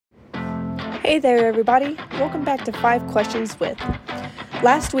Hey there, everybody. Welcome back to 5 Questions With.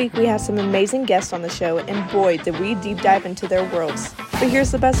 Last week, we had some amazing guests on the show, and boy, did we deep dive into their worlds. But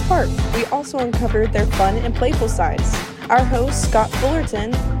here's the best part. We also uncovered their fun and playful sides. Our host, Scott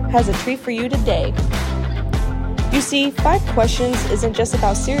Fullerton, has a treat for you today. You see, 5 Questions isn't just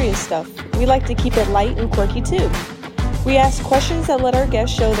about serious stuff. We like to keep it light and quirky, too. We ask questions that let our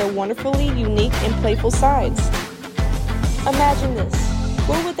guests show their wonderfully unique and playful sides. Imagine this.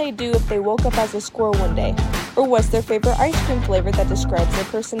 What would they do if they woke up as a squirrel one day? Or what's their favorite ice cream flavor that describes their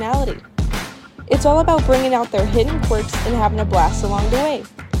personality? It's all about bringing out their hidden quirks and having a blast along the way.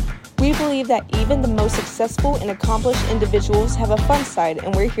 We believe that even the most successful and accomplished individuals have a fun side,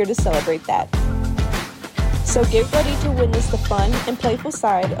 and we're here to celebrate that. So get ready to witness the fun and playful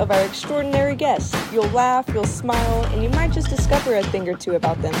side of our extraordinary guests. You'll laugh, you'll smile, and you might just discover a thing or two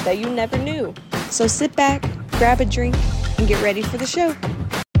about them that you never knew. So sit back, grab a drink, and get ready for the show.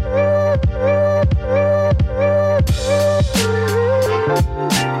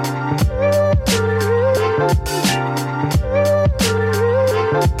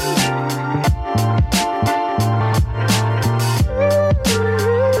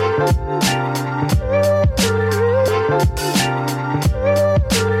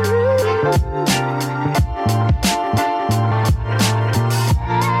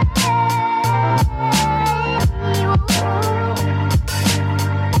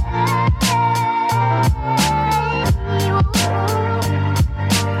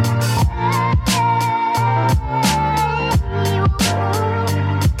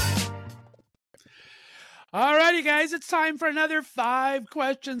 It's time for another 5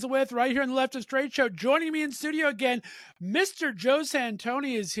 Questions With right here on the Left of Straight Show. Joining me in studio again, Mr. Joe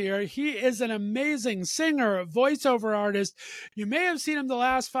Santoni is here. He is an amazing singer, voiceover artist. You may have seen him the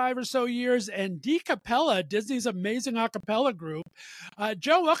last 5 or so years in DCappella, Disney's amazing a cappella group.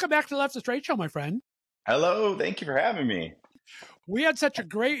 Joe, welcome back to the Left of Straight Show, my friend. Hello, thank you for having me. We had such a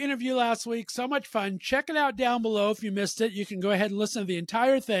great interview last week. So much fun. Check it out down below if you missed it. You can go ahead and listen to the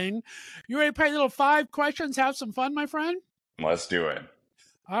entire thing. You ready to play a little 5 questions? Have some fun, my friend? Let's do it.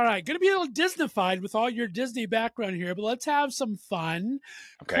 All right. Going to be a little Disney-fied with all your Disney background here, but let's have some fun.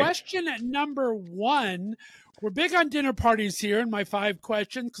 Okay. Question number 1. We're big on dinner parties here in my 5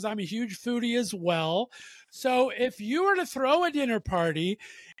 questions because I'm a huge foodie as well. So if you were to throw a dinner party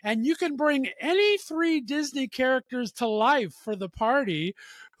and you can bring any 3 Disney characters to life for the party,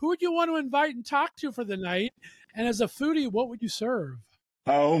 who would you want to invite and talk to for the night? And as a foodie, what would you serve?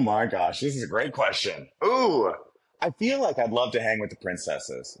 Oh my gosh, this is a great question. Ooh, I feel like I'd love to hang with the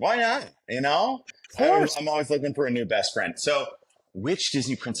princesses. Why not? You know? Of course. I'm always looking for a new best friend. So which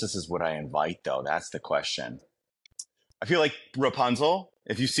Disney princesses would I invite, though? That's the question. I feel like Rapunzel,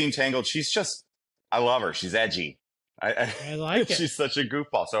 if you've seen Tangled, I love her. She's edgy. I like it. She's such a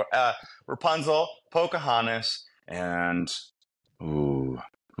goofball. So Rapunzel, Pocahontas, and who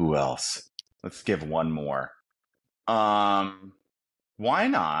else? Let's give one more. Why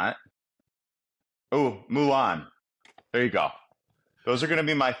not? Oh, Mulan. There you go. Those are going to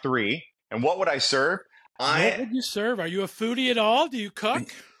be my 3. And what would I serve? What would you serve? Are you a foodie at all? Do you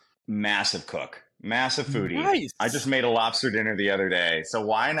cook? Massive cook. Massive foodie. Nice. I just made a lobster dinner the other day. So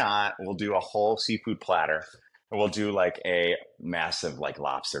why not? We'll do a whole seafood platter. And we'll do like a massive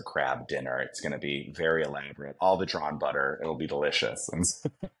lobster crab dinner. It's going to be very elaborate. All the drawn butter. It'll be delicious.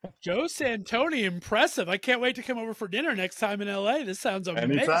 Joe Santoni, impressive. I can't wait to come over for dinner next time in LA. This sounds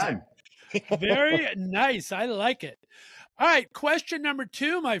amazing. Anytime. Very nice. I like it. All right. Question number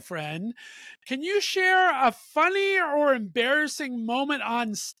 2, my friend. Can you share a funny or embarrassing moment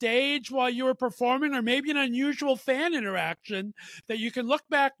on stage while you were performing, or maybe an unusual fan interaction that you can look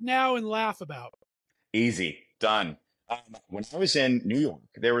back now and laugh about? Easy. Done. When I was in New York,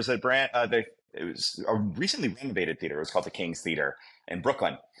 there was a it was a recently renovated theater. It was called the King's Theater in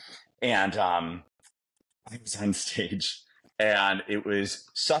Brooklyn. And I was on stage. And it was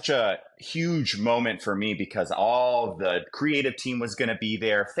such a huge moment for me because all the creative team was going to be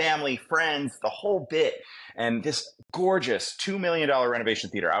there, family, friends, the whole bit. And this gorgeous $2 million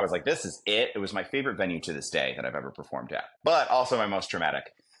renovation theater, I was like, this is it. It was my favorite venue to this day that I've ever performed at, but also my most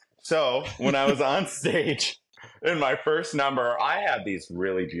traumatic. So when I was on stage in my first number, I had these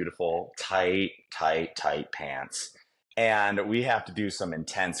really beautiful, tight pants. And we have to do some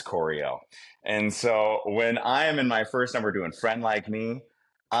intense choreo. And so when I am in my first number doing Friend Like Me,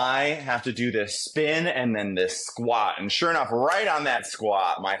 I have to do this spin and then this squat. And sure enough, right on that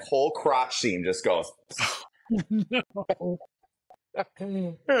squat, my whole crotch seam just goes. No.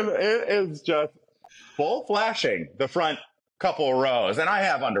 And it is just full flashing the front couple rows. And I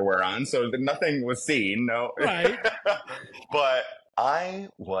have underwear on, so nothing was seen. No. Right. But I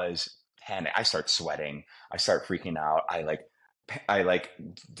was panic. I start sweating. I start freaking out. I like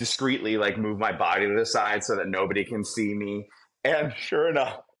discreetly like move my body to the side so that nobody can see me. And sure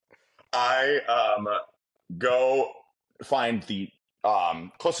enough, I go find the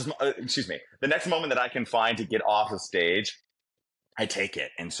closest, the next moment that I can find to get off the stage. I take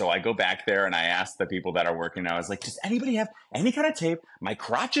it. And so I go back there and I ask the people that are working. I was like, does anybody have any kind of tape? My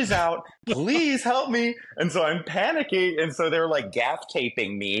crotch is out. Please help me. And so I'm panicking. And so they're like gaff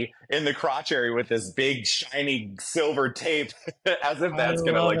taping me in the crotch area with this big shiny silver tape as if that's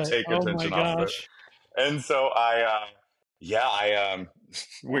going to like take attention off of it. And so I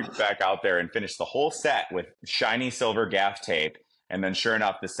went back out there and finished the whole set with shiny silver gaff tape. And then sure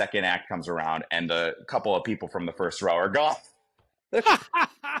enough, the second act comes around and a couple of people from the first row are gone.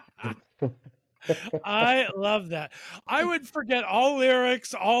 I love that. I would forget all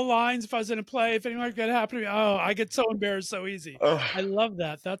lyrics, all lines if I was in a play. If anything like that happened to me, I get so embarrassed so easy. I love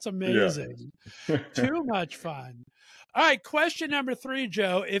that. That's amazing. Yeah. Too much fun. All right, question number 3,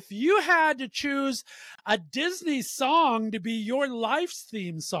 Joe. If you had to choose a Disney song to be your life's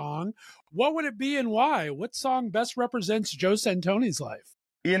theme song, what would it be and why? What song best represents Joe Santoni's life?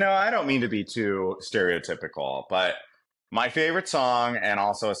 I don't mean to be too stereotypical, but my favorite song, and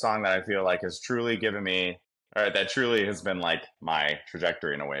also a song that I feel like has truly given me, or that truly has been like my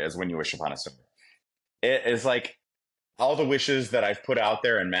trajectory in a way, is When You Wish Upon a Star. It is like all the wishes that I've put out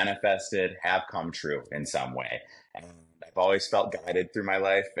there and manifested have come true in some way. And I've always felt guided through my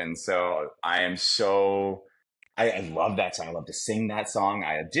life. And so I love that song. I love to sing that song.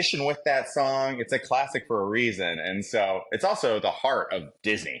 I audition with that song. It's a classic for a reason. And so it's also the heart of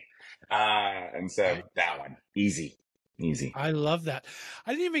Disney. And so that one, easy. I love that.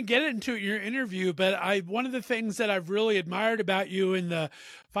 I didn't even get into your interview, but one of the things that I've really admired about you in the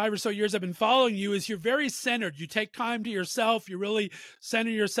 5 or so years I've been following you is you're very centered. You take time to yourself. You really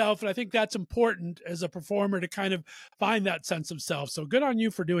center yourself. And I think that's important as a performer to kind of find that sense of self. So good on you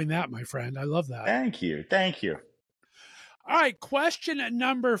for doing that, my friend. I love that. Thank you. All right. Question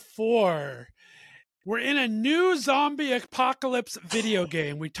number 4. We're in a new zombie apocalypse video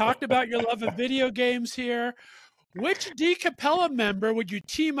game. We talked about your love of video games here. Which DCappella member would you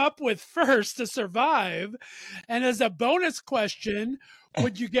team up with first to survive? And as a bonus question,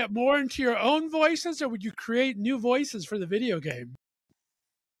 would you get more into your own voices or would you create new voices for the video game?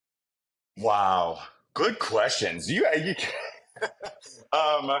 Wow. Good questions.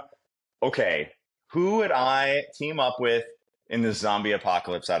 Okay. Who would I team up with in the zombie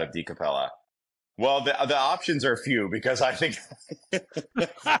apocalypse out of DCappella? Well, the options are few because I think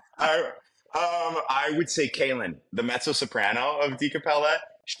I would say Kaylin, the mezzo-soprano of DCappella.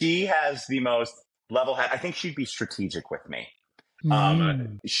 She has the most level head. I think she'd be strategic with me.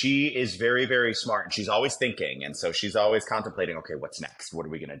 She is very, very smart and she's always thinking. And so she's always contemplating, okay, what's next? What are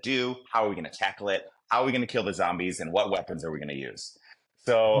we going to do? How are we going to tackle it? How are we going to kill the zombies? And what weapons are we going to use?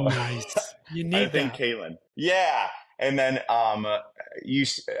 So nice. You need I think Kaylin. Yeah. And then what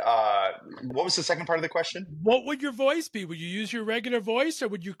was the second part of the question? What would your voice be? Would you use your regular voice or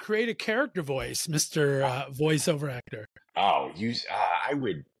would you create a character voice, Mr. Voiceover Actor? I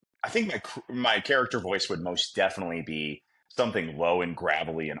think my character voice would most definitely be something low and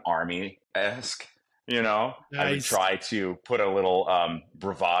gravelly and army-esque. Nice. I would try to put a little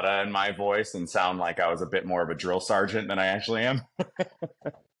bravada in my voice and sound like I was a bit more of a drill sergeant than I actually am.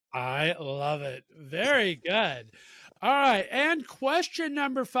 I love it. Very good. All right. And question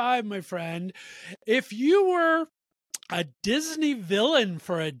number 5, my friend. If you were a Disney villain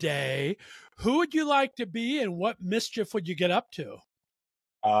for a day, who would you like to be and what mischief would you get up to?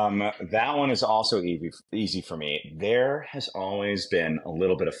 That one is also easy for me. There has always been a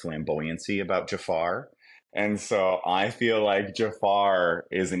little bit of flamboyancy about Jafar. And so I feel like Jafar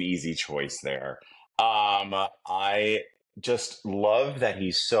is an easy choice there. I just love that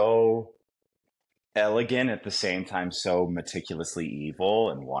he's so elegant at the same time, so meticulously evil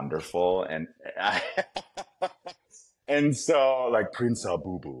and wonderful. And so like Prince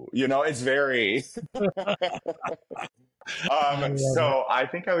Abubu, it's very, so I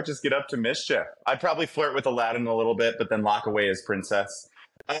think I would just get up to mischief. I'd probably flirt with Aladdin a little bit, but then lock away his princess.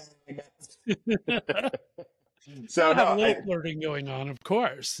 So have a little flirting going on, of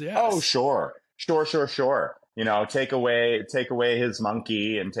course. Yes. Oh, sure. Take away his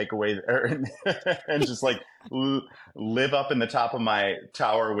monkey and and just like live up in the top of my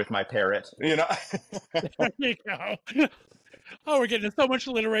tower with my parrot. There you go. Oh, we're getting so much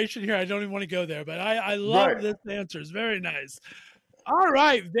alliteration here. I don't even want to go there, but I love this answer. It's very nice. All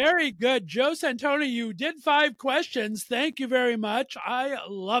right, very good. Joe Santoni, you did 5 questions. Thank you very much. I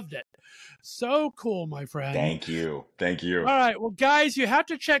loved it. So cool, my friend. Thank you. Thank you. All right. Well, guys, you have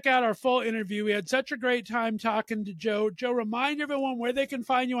to check out our full interview. We had such a great time talking to Joe. Joe, remind everyone where they can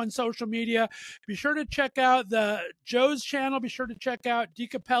find you on social media. Be sure to check out Joe's channel. Be sure to check out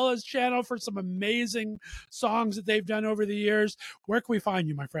DCappella's channel for some amazing songs that they've done over the years. Where can we find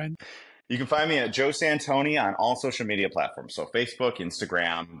you, my friend? You can find me at Joe Santoni on all social media platforms. So Facebook,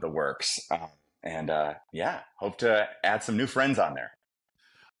 Instagram, the works. Hope to add some new friends on there.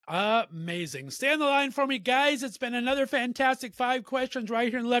 Amazing. Stay on the line for me, guys. It's been another fantastic 5 questions right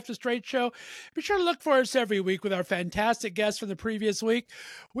here in the Left is Straight show. Be sure to look for us every week with our fantastic guests from the previous week.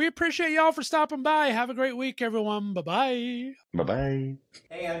 We appreciate y'all for stopping by. Have a great week, everyone. Bye-bye. Bye-bye.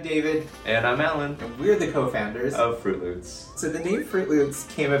 Hey, I'm David. And I'm Alan. And we're the co-founders of Fruit Loots. So the name Fruit Loots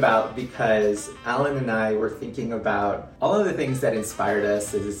came about because Alan and I were thinking about all of the things that inspired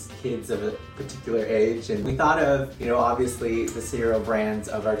us as kids of a particular age. And we thought of, obviously the cereal brands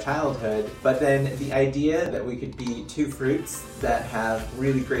of our childhood, but then the idea that we could be 2 fruits that have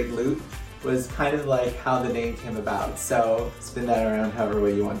really great loot was kind of like how the name came about. So spin that around however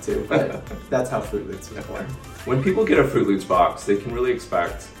way you want to, but that's how Fruit Loots was born. When people get a Fruit Loots box, they can really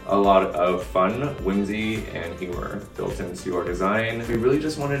expect a lot of fun, whimsy, and humor built into our design. We really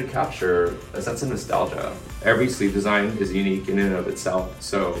just wanted to capture a sense of nostalgia. Every sleeve design is unique in and of itself,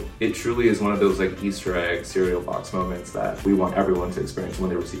 so it truly is one of those like Easter egg cereal box moments that we want everyone to experience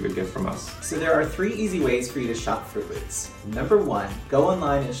when they receive a gift from us. So there are 3 easy ways for you to shop Fruit Loots. Number 1, go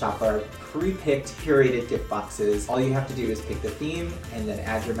online and shop our pre-picked, curated gift boxes. All you have to do is pick the theme and then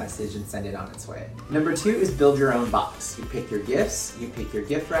add your message and send it on its way. Number 2 is build your own box. You pick your gifts, you pick your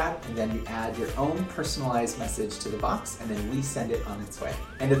gift wrap, and then you add your own personalized message to the box, and then we send it on its way.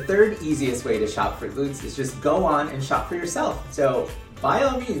 And the 3rd easiest way to shop Fruit Loots is just go on and shop for yourself. So by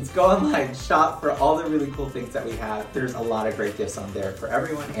all means, go online, shop for all the really cool things that we have. There's a lot of great gifts on there for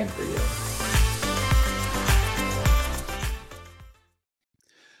everyone and for you.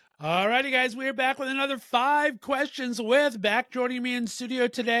 Alrighty, guys, we're back with another 5 questions with, back joining me in studio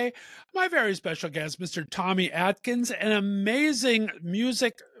today, my very special guest, Mr. Tommy Atkins, an amazing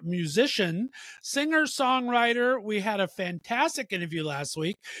musician, singer, songwriter. We had a fantastic interview last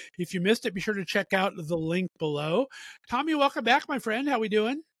week. If you missed it, be sure to check out the link below. Tommy, welcome back, my friend. How we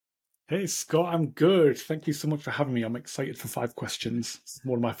doing? Hey, Scott, I'm good. Thank you so much for having me. I'm excited for 5 questions. It's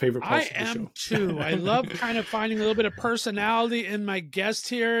one of my favorite parts of the show. I am too. I love kind of finding a little bit of personality in my guest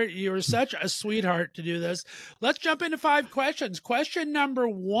here. You're such a sweetheart to do this. Let's jump into 5 questions. Question number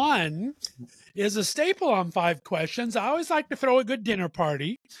 1 is a staple on 5 questions. I always like to throw a good dinner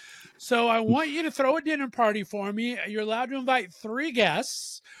party. So I want you to throw a dinner party for me. You're allowed to invite 3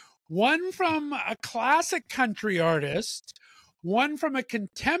 guests, 1 from a classic country artist, 1 from a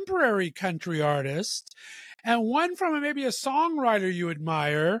contemporary country artist, and 1 from maybe a songwriter you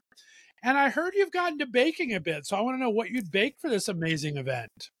admire. And I heard you've gotten to baking a bit, so I want to know what you'd bake for this amazing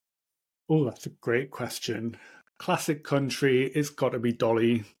event. Oh, that's a great question. Classic country, it's got to be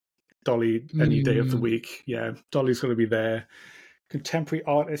Dolly. Dolly any day of the week. Yeah, Dolly's going to be there. Contemporary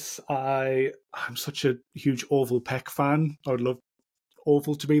artists, I'm such a huge Orville Peck fan. I would love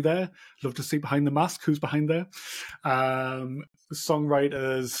Orville to be there. Love to see behind the mask who's behind there.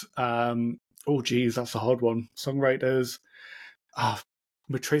 Songwriters, that's a hard one. Songwriters,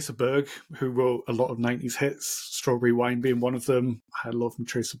 Matraca Berg, who wrote a lot of 90s hits, Strawberry Wine being one of them. I love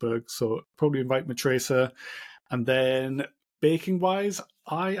Matraca Berg, so probably invite Matraca. And then baking wise,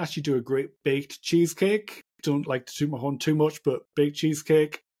 I actually do a great baked cheesecake. Don't like to toot my horn too much, but baked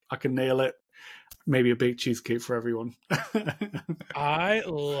cheesecake, I can nail it. Maybe a baked cheesecake for everyone. I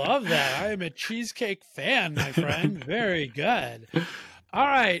love that. I am a cheesecake fan, my friend. Very good. All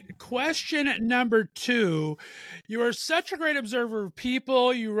right. Question number 2. You are such a great observer of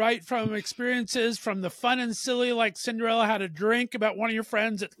people. You write from experiences from the fun and silly, like Cinderella had a drink, about one of your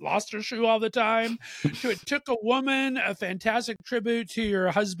friends that lost her shoe all the time, to It Took a Woman, a fantastic tribute to your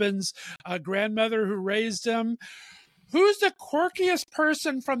husband's grandmother who raised him. Who's the quirkiest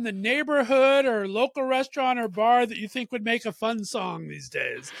person from the neighborhood or local restaurant or bar that you think would make a fun song these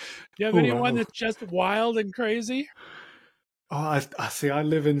days? Do you have anyone that's just wild and crazy? Oh, I see. I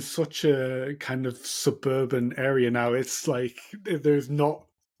live in such a kind of suburban area now. It's like there's not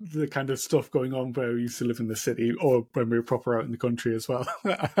the kind of stuff going on where we used to live in the city or when we were proper out in the country as well.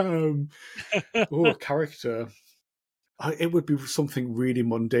 Character. It would be something really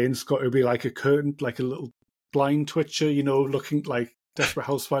mundane, Scott. It would be like a curtain, like a little blind twitcher, looking like Desperate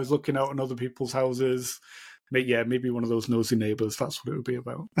Housewives looking out on other people's houses. maybe one of those nosy neighbors. That's what it would be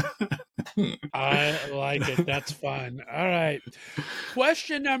about. I like it. That's fun. All right.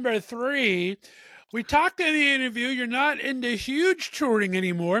 Question number 3. We talked in the interview, you're not into huge touring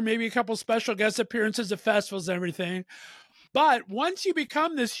anymore, maybe a couple special guest appearances at festivals and everything. But once you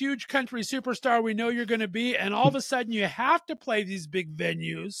become this huge country superstar we know you're going to be, and all of a sudden you have to play these big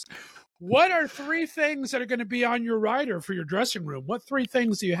venues, what are 3 things that are going to be on your rider for your dressing room? What 3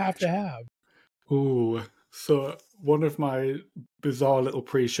 things do you have to have? Ooh, so one of my bizarre little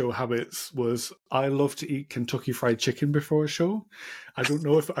pre-show habits was I love to eat Kentucky Fried Chicken before a show. I don't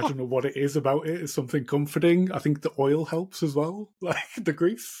know what it is about it. It's something comforting. I think the oil helps as well, like the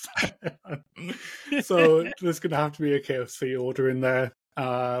grease. So there's going to have to be a KFC order in there.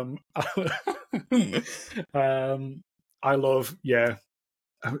 I love,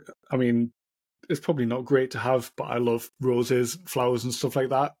 I mean, it's probably not great to have, but I love roses, flowers and stuff like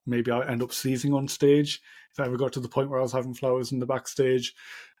that. Maybe I'll end up sneezing on stage if I ever got to the point where I was having flowers in the backstage.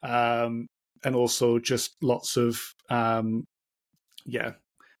 And also just lots of, there's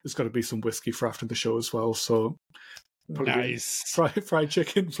got to be some whiskey for after the show as well. So nice. Fried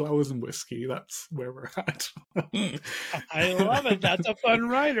chicken, flowers and whiskey. That's where we're at. I love it. That's a fun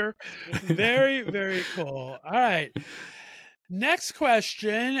rider. Very, very cool. All right. Next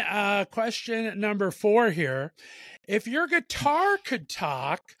question, question number 4 here. If your guitar could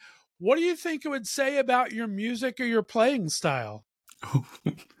talk, what do you think it would say about your music or your playing style?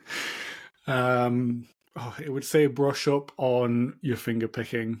 It would say brush up on your finger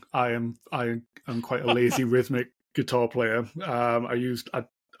picking. I am quite a lazy rhythmic guitar player. I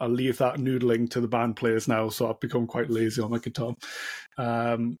leave that noodling to the band players now, so I've become quite lazy on my guitar.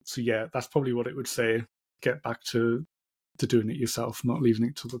 That's probably what it would say. Get back to doing it yourself, not leaving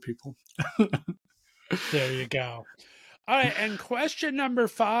it to other people. There you go. All right, and question number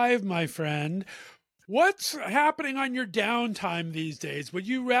 5, my friend. What's happening on your downtime these days? Would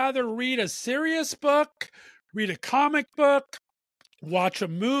you rather read a serious book, read a comic book, watch a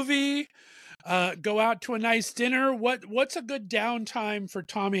movie, go out to a nice dinner? What's a good downtime for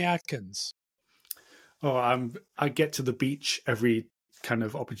Tommy Atkins? I get to the beach every kind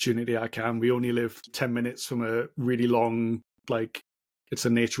of opportunity I can. We only live 10 minutes from a really long, it's a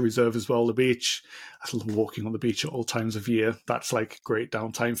nature reserve as well, the beach. I love walking on the beach at all times of year. That's great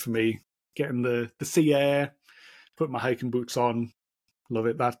downtime for me. Getting the sea air, put my hiking boots on. Love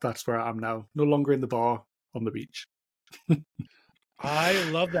it. That's where I am now. No longer in the bar, on the beach. I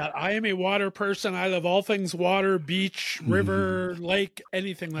love that. I am a water person. I love all things water, beach, river, lake,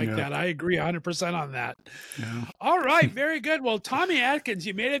 anything like that. I agree 100% on that. Yeah. All right. Very good. Well, Tommy Atkins,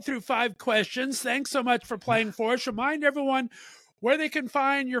 you made it through 5 questions. Thanks so much for playing for us. Remind everyone where they can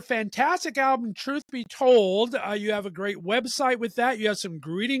find your fantastic album, Truth Be Told. You have a great website with that. You have some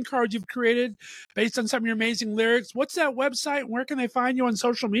greeting cards you've created based on some of your amazing lyrics. What's that website and where can they find you on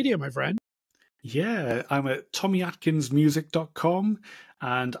social media, my friend? Yeah, I'm at TommyAtkinsMusic.com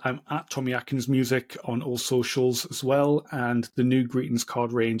and I'm at Tommy Atkins Music on all socials as well. And the new greetings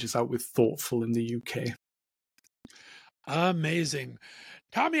card range is out with Thoughtful in the UK. Amazing.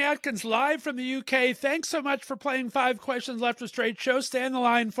 Tommy Atkins live from the UK. Thanks so much for playing 5 Questions Left a Straight show. Stay on the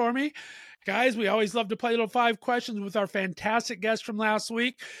line for me. Guys, we always love to play little 5 questions with our fantastic guest from last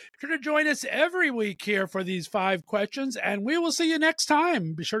week. Be sure to join us every week here for these 5 questions, and we will see you next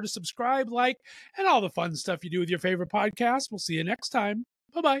time. Be sure to subscribe, like, and all the fun stuff you do with your favorite podcast. We'll see you next time.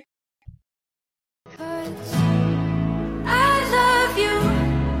 Bye-bye. I love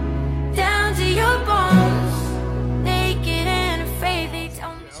you down to your bones, naked and afraid they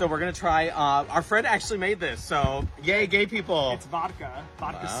don't know. So we're gonna try, our friend actually made this, so yay, gay people. It's vodka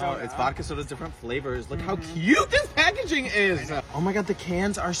soda. It's vodka soda's different flavors. Look how cute this packaging is. Oh my god, the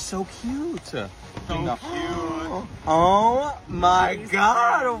cans are so cute. So cute. Oh my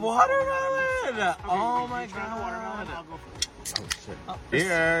god, watermelon. Oh my god. Oh shit.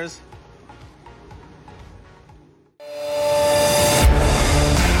 Cheers.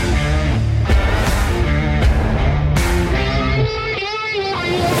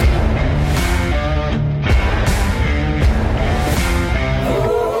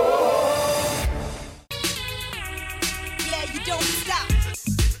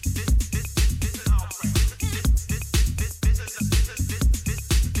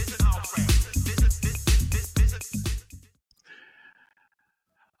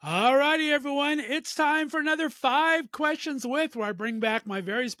 All righty, everyone. It's time for another 5 Questions With, where I bring back my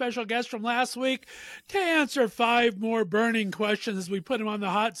very special guest from last week to answer 5 more burning questions as we put him on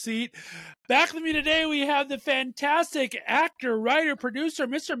the hot seat. Back with me today, we have the fantastic actor, writer, producer,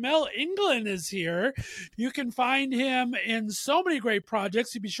 Mr. Mel England is here. You can find him in so many great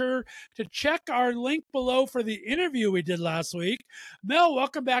projects. You be sure to check our link below for the interview we did last week. Mel,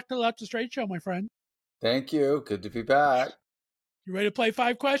 welcome back to the Left to Straight Show, my friend. Thank you. Good to be back. You ready to play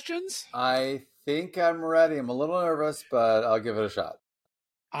 5 questions? I think I'm ready. I'm a little nervous, but I'll give it a shot.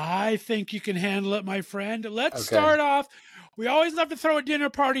 I think you can handle it, my friend. Let's start off. We always love to throw a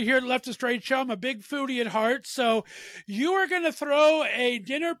dinner party here at Left to Straight Show. I'm a big foodie at heart. So you are going to throw a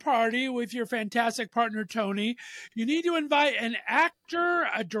dinner party with your fantastic partner, Tony. You need to invite an actor,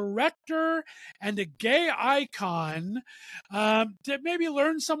 a director, and a gay icon to maybe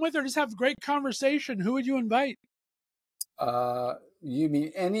learn some with or just have a great conversation. Who would you invite? You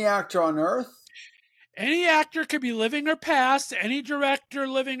mean any actor on Earth? Any actor could be living or past, any director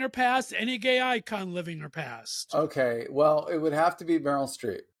living or past, any gay icon living or past. Okay, well, it would have to be Meryl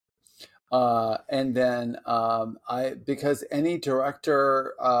Streep. And then because any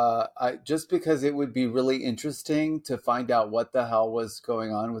director, just because it would be really interesting to find out what the hell was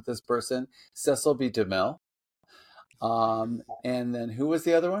going on with this person, Cecil B. DeMille. And then who was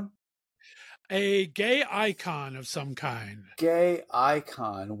the other one? A gay icon of some kind. Gay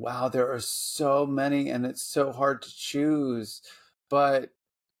icon. Wow, there are so many and it's so hard to choose. But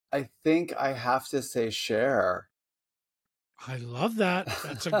I think I have to say Cher. I love that.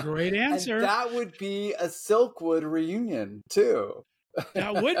 That's a great answer. And that would be a Silkwood reunion, too.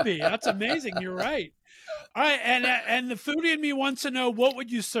 That would be. That's amazing. You're right. All right, and the foodie in me wants to know, what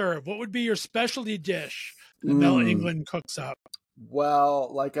would you serve? What would be your specialty dish that Mel England cooks up?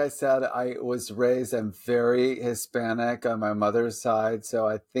 Well, like I said, I was raised, I'm very Hispanic on my mother's side, so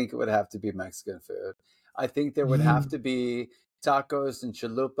I think it would have to be Mexican food. I think there would have to be tacos and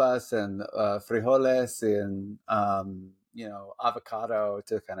chalupas and frijoles and, avocado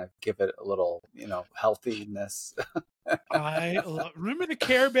to kind of give it a little, healthiness. Remember the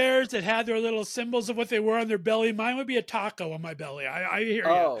Care Bears that had their little symbols of what they were on their belly? Mine would be a taco on my belly. I hear you.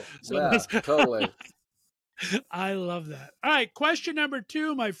 Oh, yeah, totally. I love that. All right, question number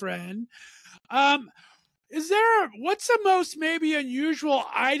 2, my friend. What's the most maybe unusual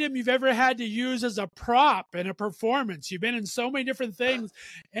item you've ever had to use as a prop in a performance? You've been in so many different things.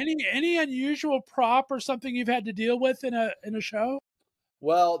 Any unusual prop or something you've had to deal with in a show?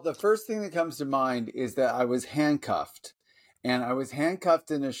 Well, the first thing that comes to mind is that I was handcuffed. And I was handcuffed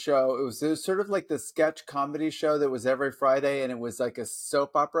in a show. It was sort of like the sketch comedy show that was every Friday, and it was like a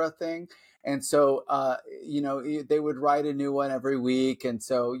soap opera thing. And so, they would write a new one every week. And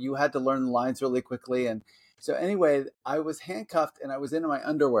so you had to learn the lines really quickly. And so anyway, I was handcuffed and I was in my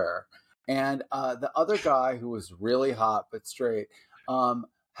underwear. And the other guy, who was really hot but straight,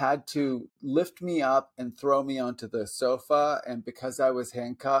 had to lift me up and throw me onto the sofa. And because I was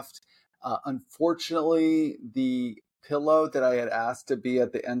handcuffed, unfortunately, the pillow that I had asked to be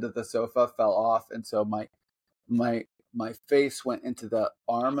at the end of the sofa fell off. And so my face went into the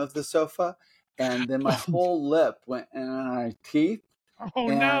arm of the sofa, and then my whole lip went in my teeth. Oh,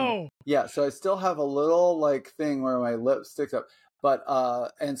 no. Yeah, so I still have a little thing where my lip sticks up. But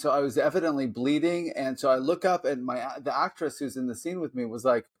and so I was evidently bleeding, and so I look up, and the actress who's in the scene with me was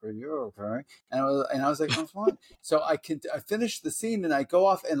like, "Are you okay?" And I was like, "I'm fine." So I finished the scene, and I go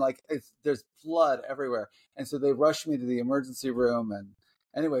off, and there's blood everywhere, and so they rush me to the emergency room, and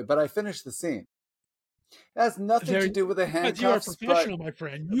anyway, but I finished the scene. It has nothing to do with the handcuffs. You are a professional, my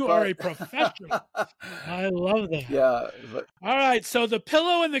friend. You are a professional. I love that. Yeah. All right. So the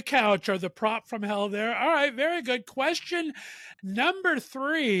pillow and the couch are the prop from hell there. All right. Very good. Question number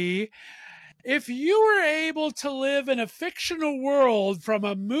 3. If you were able to live in a fictional world from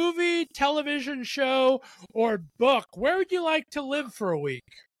a movie, television show, or book, where would you like to live for a week?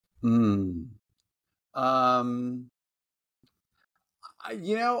 I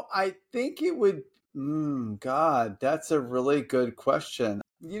think it would... God, that's a really good question.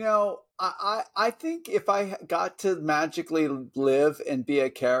 I think if I got to magically live and be a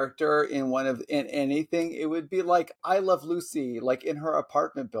character in anything, it would be like I Love Lucy, like in her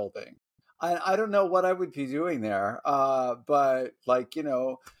apartment building. I don't know what I would be doing there, but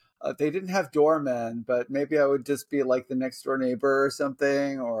they didn't have doormen, but maybe I would just be like the next door neighbor or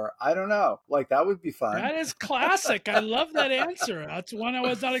something, or I don't know. That would be fun. That is classic. I love that answer. That's one I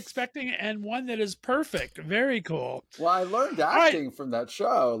was not expecting, and one that is perfect. Very cool. Well, I learned acting from that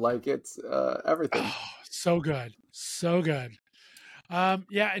show. It's everything. Oh, so good. So good.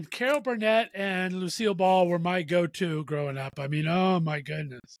 Yeah, and Carol Burnett and Lucille Ball were my go-to growing up. I mean, oh my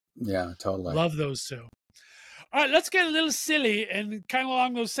goodness. Yeah, totally. Love those two. All right, let's get a little silly and kind of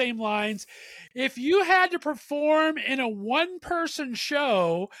along those same lines. If you had to perform in a one-person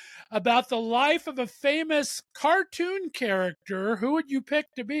show about the life of a famous cartoon character, who would you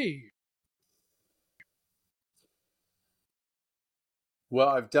pick to be? Well,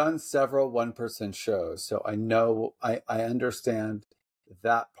 I've done several one-person shows, so I know I understand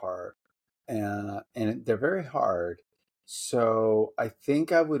that part, and they're very hard. So I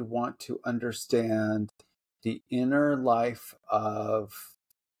think I would want to understand the inner life of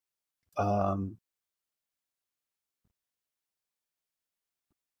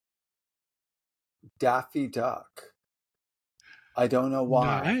Daffy Duck. I don't know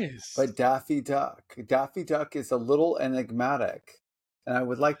why, Nice. but Daffy Duck. Daffy Duck is a little enigmatic, and I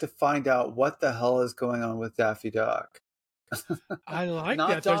would like to find out what the hell is going on with Daffy Duck. I like Not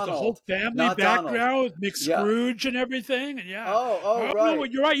that. There's the whole Donald. family Not Donald. background with Mick Yeah. Scrooge and everything. And yeah. Oh, No, right.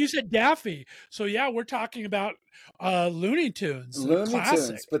 you're right. You said Daffy. So yeah, we're talking about Looney Tunes. Looney classic.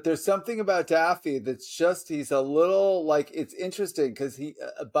 Tunes, but there's something about Daffy that's just he's a little like it's interesting because he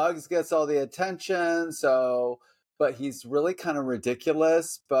Bugs gets all the attention, but he's really kind of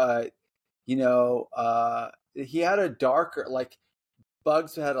ridiculous. But he had a darker like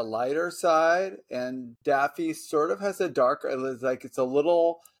Bugs had a lighter side, and Daffy sort of has a darker. It's a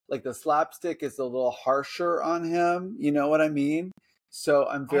little like the slapstick is a little harsher on him. You know what I mean? So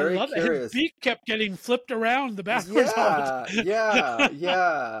I'm very curious. His beak kept getting flipped around the backwards.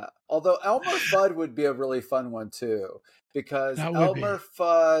 Yeah. Although Elmer Fudd would be a really fun one too, because Elmer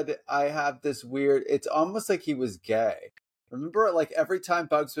Fudd, I have this weird. It's almost like he was gay. Remember, like every time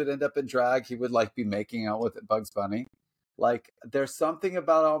Bugs would end up in drag, he would like be making out with Bugs Bunny. Like there's something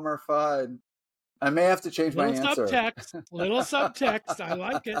about Elmer Fudd. I may have to change my answer. Little subtext. I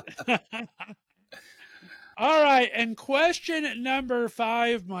like it. All right. And question number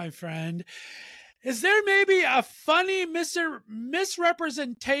 5, my friend. Is there maybe a funny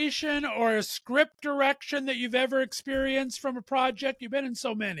misrepresentation or a script direction that you've ever experienced from a project? You've been in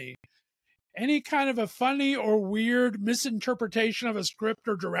so many. Any kind of a funny or weird misinterpretation of a script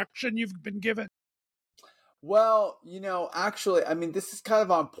or direction you've been given? Well, actually, I mean, this is kind of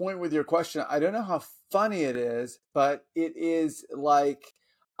on point with your question. I don't know how funny it is, but it is like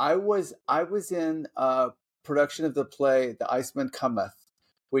I was in a production of the play The Iceman Cometh,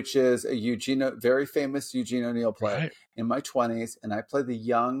 which is a very famous Eugene O'Neill play in my 20s, and I played the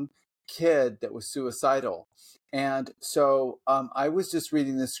young kid that was suicidal. And so I was just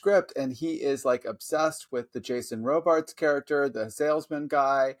reading the script, and he is like obsessed with the Jason Robards character, the salesman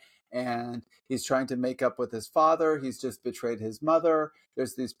guy, and he's trying to make up with his father. He's just betrayed his mother.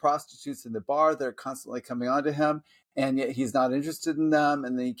 There's these prostitutes in the bar that are constantly coming on to him, and yet he's not interested in them.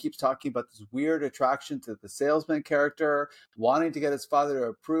 And then he keeps talking about this weird attraction to the salesman character, wanting to get his father to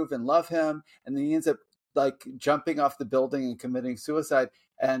approve and love him. And then he ends up like jumping off the building and committing suicide.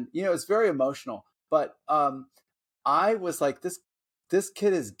 And, it's very emotional. But I was like, this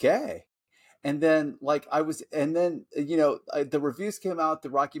kid is gay. And then the reviews came out. The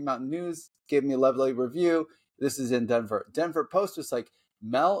Rocky Mountain News gave me a lovely review. This is in Denver. Denver Post was like,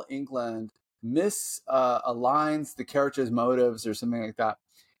 Mel England misaligns the character's motives or something like that.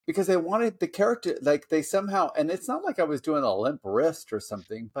 Because they wanted the character, like they somehow, and it's not like I was doing a limp wrist or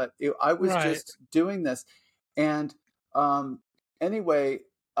something, but I was just doing this. And anyway,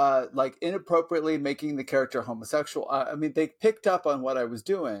 like inappropriately making the character homosexual. I mean, they picked up on what I was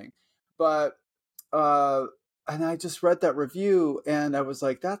doing. But, and I just read that review and I was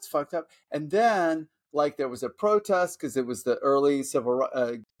like, that's fucked up. And then like there was a protest because it was the early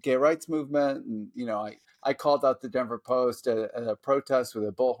gay rights movement. And, I called out the Denver Post at a protest with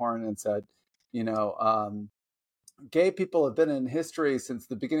a bullhorn and said, gay people have been in history since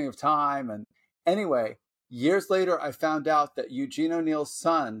the beginning of time. And anyway, years later, I found out that Eugene O'Neill's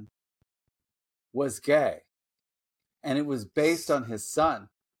son was gay and it was based on his son.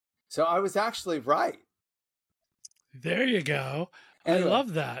 So I was actually right. There you go. Anyway, I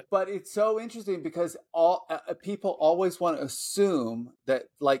love that. But it's so interesting because all people always want to assume that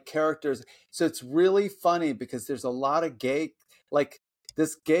like characters. So it's really funny because there's a lot of gay, like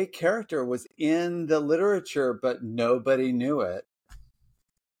this gay character was in the literature, but nobody knew it.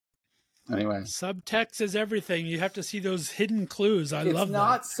 Anyway, subtext is everything. You have to see those hidden clues. I love that. It's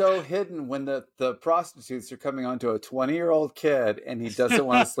not so hidden when the prostitutes are coming onto a 20-year-old kid and he doesn't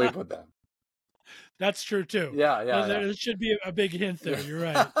want to sleep with them. That's true too. Yeah. There should be a big hint there. You're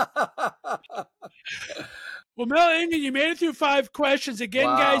right. Well, Mel England, you made it through 5 questions. Again,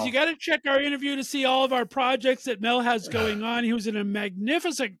 guys, you got to check our interview to see all of our projects that Mel has going on. He was in a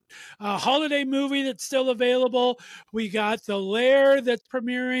magnificent holiday movie that's still available. We got The Lair that's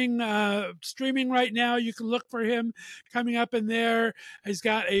premiering, streaming right now. You can look for him coming up in there. He's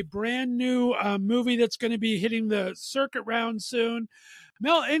got a brand new movie that's going to be hitting the circuit round soon.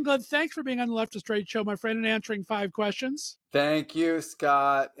 Mel England, thanks for being on the Left of Straight show, my friend, and answering 5 questions. Thank you,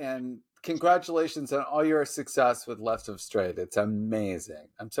 Scott. And congratulations on all your success with Left of Straight. It's amazing.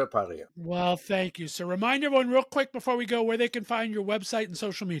 I'm so proud of you. Well, thank you. So remind everyone real quick before we go where they can find your website and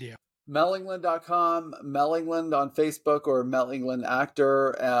social media. melengland.com, Mel England on Facebook, or Mel England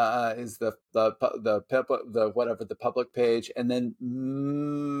Actor is the public page, and then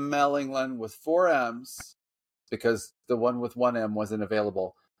Mel England with 4 M's because the one with 1 M wasn't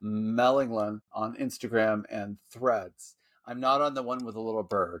available. Mel England on Instagram and Threads. I'm not on the one with a little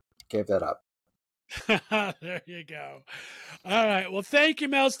bird. Gave that up. There you go. All right. Well, thank you,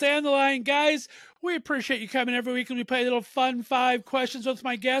 Mel. Stay on the line. Guys, we appreciate you coming every week and we play little fun 5 questions with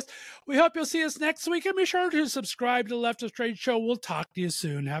my guest. We hope you'll see us next week, and be sure to subscribe to the Left of Straight show. We'll talk to you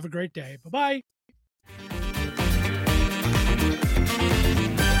soon. Have a great day. Bye-bye.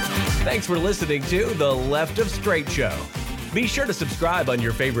 Thanks for listening to The Left of Straight Show. Be sure to subscribe on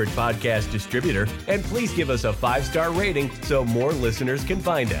your favorite podcast distributor, and please give us a 5-star rating so more listeners can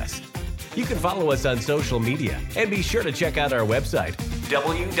find us. You can follow us on social media, and be sure to check out our website,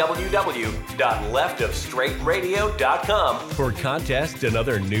 www.leftofstraightradio.com, for contests and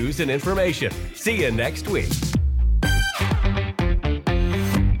other news and information. See you next week.